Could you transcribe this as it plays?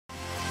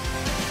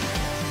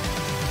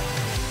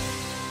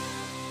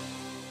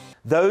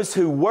Those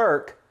who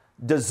work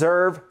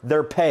deserve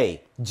their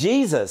pay.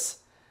 Jesus,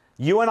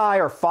 you and I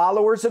are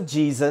followers of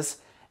Jesus,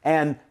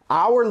 and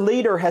our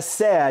leader has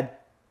said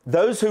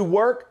those who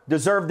work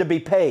deserve to be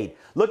paid.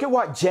 Look at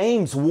what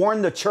James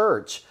warned the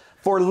church.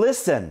 For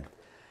listen,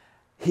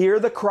 hear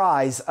the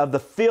cries of the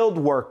field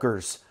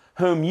workers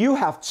whom you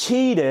have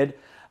cheated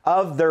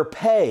of their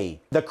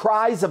pay. The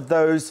cries of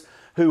those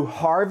who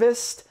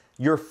harvest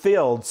your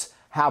fields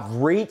have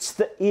reached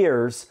the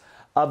ears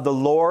of the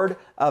Lord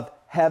of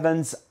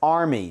heaven's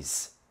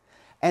armies.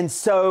 And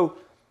so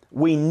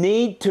we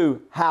need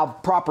to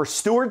have proper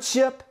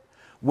stewardship.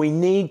 We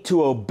need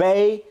to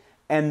obey.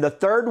 And the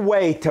third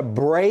way to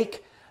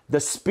break the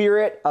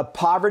spirit of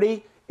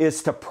poverty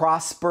is to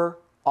prosper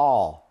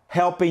all,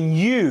 helping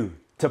you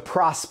to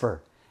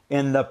prosper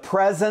in the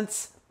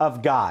presence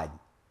of God.